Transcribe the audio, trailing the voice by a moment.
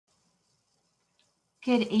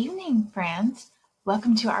Good evening, friends.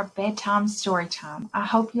 Welcome to our bedtime story time. I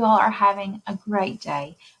hope you all are having a great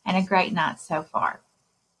day and a great night so far.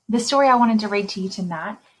 The story I wanted to read to you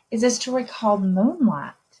tonight is a story called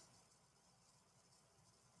Moonlight.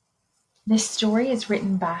 This story is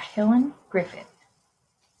written by Helen Griffith,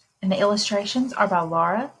 and the illustrations are by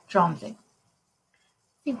Laura Dromzig.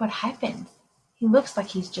 See what happens. He looks like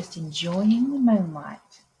he's just enjoying the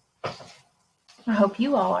moonlight. I hope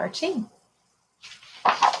you all are too.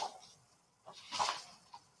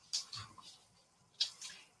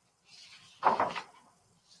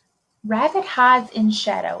 Rabbit hides in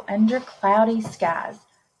shadow under cloudy skies,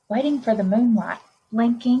 waiting for the moonlight,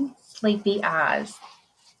 blinking sleepy eyes.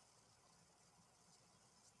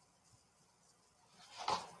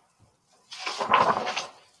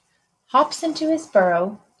 Hops into his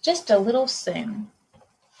burrow just a little soon.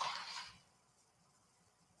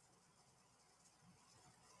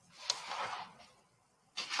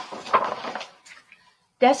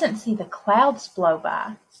 Doesn't see the clouds blow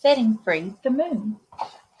by, setting free the moon.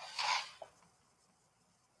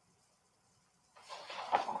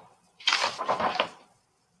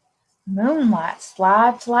 Moonlight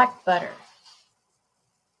slides like butter.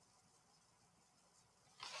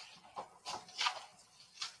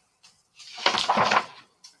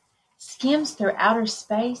 Skims through outer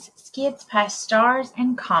space, skids past stars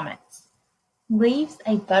and comets, leaves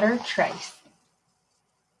a butter trace.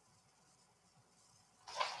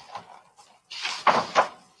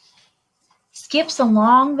 Skips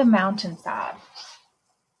along the mountainside.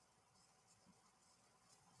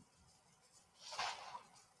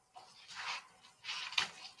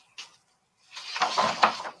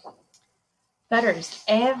 Butters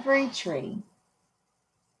every tree.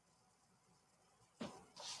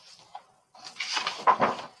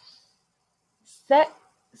 Sucks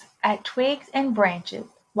at twigs and branches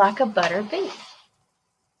like a butter bee.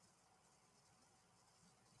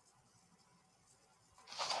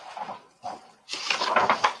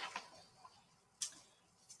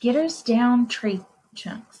 Skitters down tree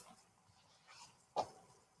chunks.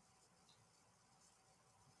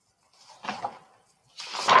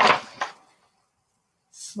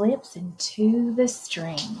 Slips into the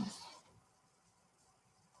streams.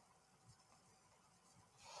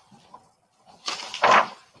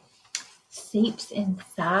 Seeps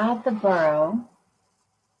inside the burrow.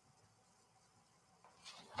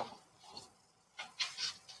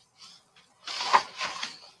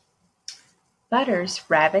 Butters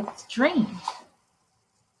rabbit's dreams.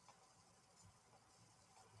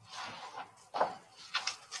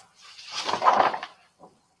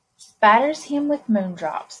 Spatters him with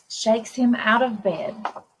moondrops, shakes him out of bed.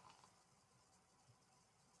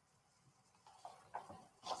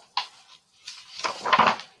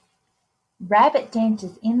 Rabbit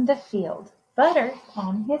dances in the field, butter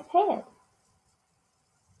on his head.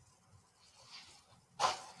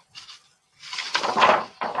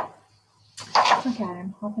 Look at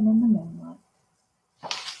him hopping in the moonlight.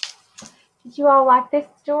 Did you all like this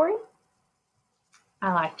story?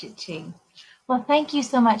 I liked it too. Well, thank you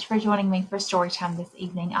so much for joining me for story time this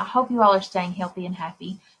evening. I hope you all are staying healthy and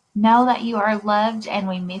happy. Know that you are loved and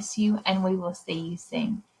we miss you, and we will see you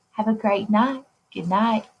soon. Have a great night. Good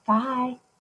night. Bye.